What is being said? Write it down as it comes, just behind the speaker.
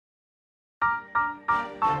Good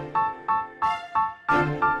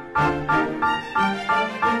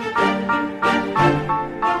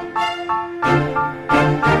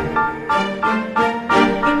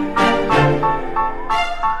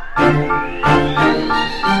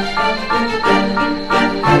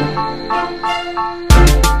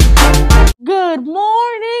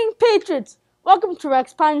morning, Patriots! Welcome to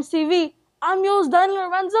Rex Pines TV. I'm yours, Daniel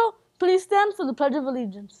Lorenzo. Please stand for the Pledge of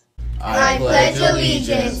Allegiance. I pledge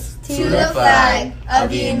allegiance to the flag of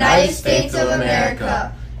the United States of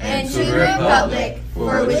America and to the republic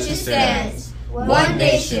for which it stands, one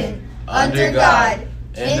nation, under God,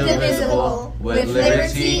 indivisible, with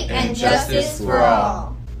liberty and justice for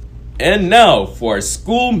all. And now for our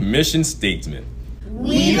school mission statement.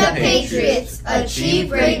 We the Patriots achieve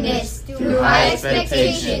greatness through high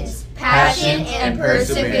expectations, passion, and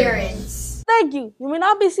perseverance. Thank you. You may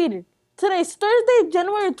now be seated. Today's Thursday,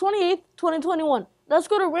 January 28th, 2021. Let's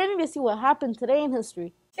go to Randy to see what happened today in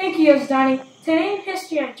history. Thank you, Donnie. Today in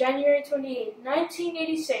history on January 28,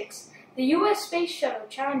 1986, the U.S. Space Shuttle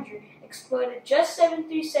Challenger exploded just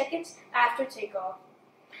 73 seconds after takeoff.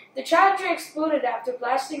 The Challenger exploded after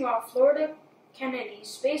blasting off Florida Kennedy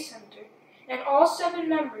Space Center, and all 7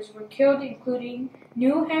 members were killed, including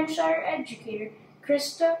New Hampshire educator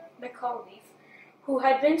Krista McAuliffe, who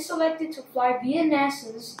had been selected to fly via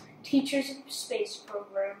NASA's Teachers in Space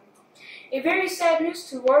program. A very sad news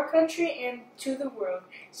to our country and to the world,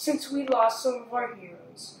 since we lost some of our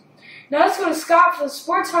heroes. Now let's go to Scott for the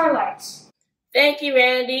sports highlights. Thank you,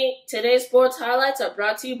 Randy. Today's sports highlights are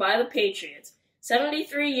brought to you by the Patriots.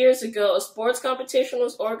 73 years ago, a sports competition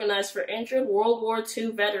was organized for injured World War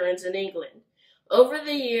II veterans in England. Over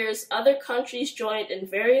the years, other countries joined and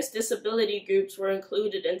various disability groups were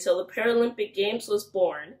included until the Paralympic Games was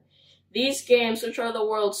born. These games, which are the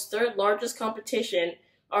world's 3rd largest competition,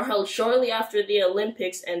 are held shortly after the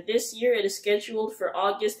Olympics, and this year it is scheduled for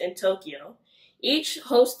August in Tokyo. Each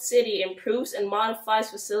host city improves and modifies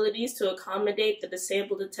facilities to accommodate the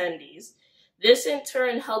disabled attendees. This in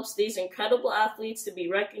turn helps these incredible athletes to be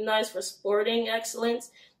recognized for sporting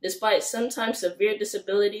excellence despite sometimes severe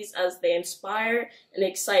disabilities, as they inspire and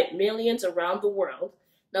excite millions around the world.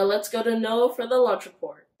 Now let's go to Noah for the lunch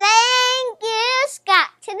report. Thank you, Scott.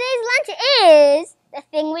 Today's lunch is the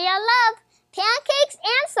thing we all love: pancakes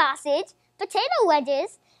and sausage, potato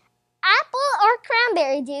wedges, apple or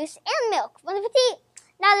cranberry juice, and milk. Bon appetit.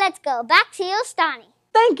 Now let's go back to you, Stani.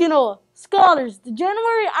 Thank you, Noah. Scholars, the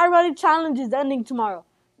January iWriting Challenge is ending tomorrow.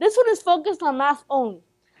 This one is focused on math only.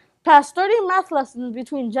 Pass 30 math lessons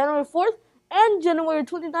between January 4th and January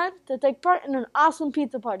 29th to take part in an awesome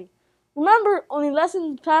pizza party. Remember, only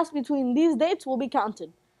lessons passed between these dates will be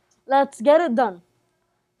counted. Let's get it done.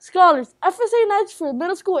 Scholars, FSA nights for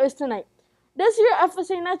middle school is tonight. This year,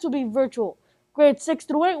 FSA nights will be virtual. Grades 6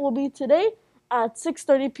 through 8 will be today at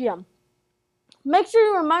 6:30 p.m. Make sure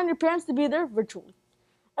you remind your parents to be there virtually.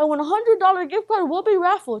 And a $100 gift card will be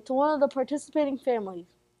raffled to one of the participating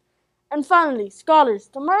families. And finally, scholars,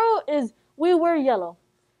 tomorrow is We Wear Yellow.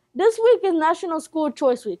 This week is National School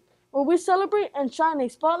Choice Week, where we celebrate and shine a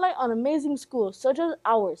spotlight on amazing schools such as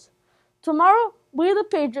ours. Tomorrow, we the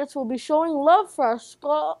Patriots will be showing love for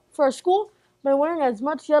our school by wearing as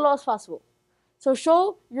much yellow as possible. So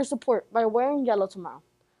show your support by wearing yellow tomorrow.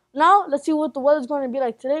 Now, let's see what the weather's going to be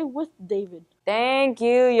like today with David. Thank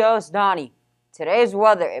you, Yost Donnie. Today's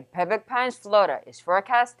weather in Pembroke Pines, Florida is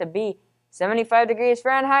forecast to be 75 degrees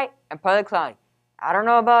Fahrenheit and partly cloudy. I don't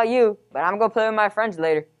know about you, but I'm going to play with my friends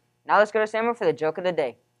later. Now let's go to Samuel for the joke of the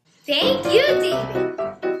day. Thank you, David.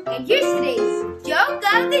 And here's today's joke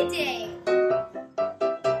of the day.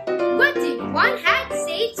 What did one hat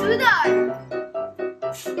say to the other?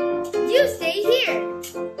 You stay here.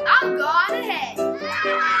 I'll go on ahead. Now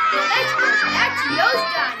let's go back to Yost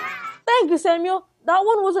Donnie. Thank you, Samuel. That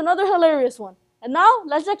one was another hilarious one. And now,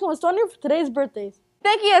 let's check in with Sonia for today's birthdays.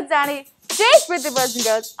 Thank you, Donnie. Today's birthday boys and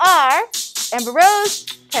girls are Amber Rose,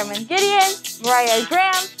 Cameron Gideon, Mariah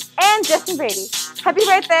Graham, and Justin Brady. Happy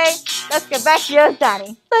birthday! Let's get back to you,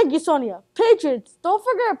 Donnie. Thank you, Sonia. Patriots, don't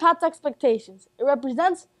forget Pat's expectations. It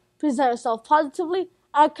represents present yourself positively,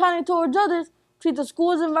 act kindly towards others, treat the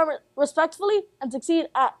school's environment respectfully, and succeed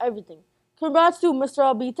at everything. Congrats to Mr.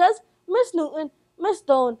 Albites, Miss Newton, Miss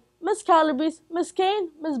Stone, Miss Calabrese, Miss Kane,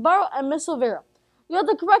 Miss Barrow, and Miss Silvera. You had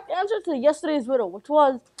the correct answer to yesterday's riddle, which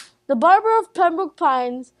was, the barber of Pembroke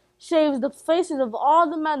Pines shaves the faces of all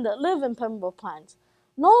the men that live in Pembroke Pines.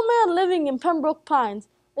 No man living in Pembroke Pines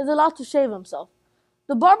is allowed to shave himself.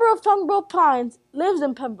 The barber of Pembroke Pines lives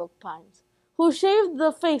in Pembroke Pines, who shaved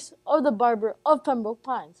the face of the barber of Pembroke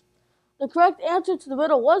Pines. The correct answer to the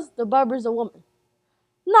riddle was, the barber is a woman.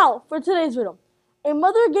 Now, for today's riddle. A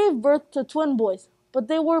mother gave birth to twin boys, but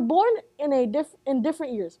they were born in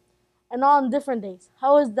different years and on different days.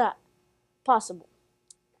 How is that possible?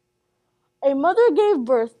 A mother gave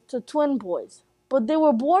birth to twin boys, but they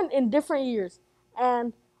were born in different years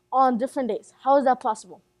and on different days. How is that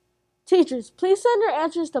possible? Teachers, please send your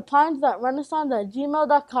answers to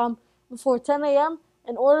pines.renaissance@gmail.com before 10 a.m.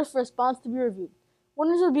 in order for response to be reviewed.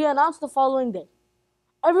 Winners will be announced the following day.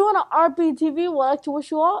 Everyone at RPTV would like to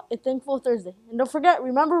wish you all a thankful Thursday. And don't forget,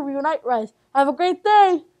 remember, reunite, rise. Have a great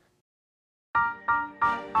day!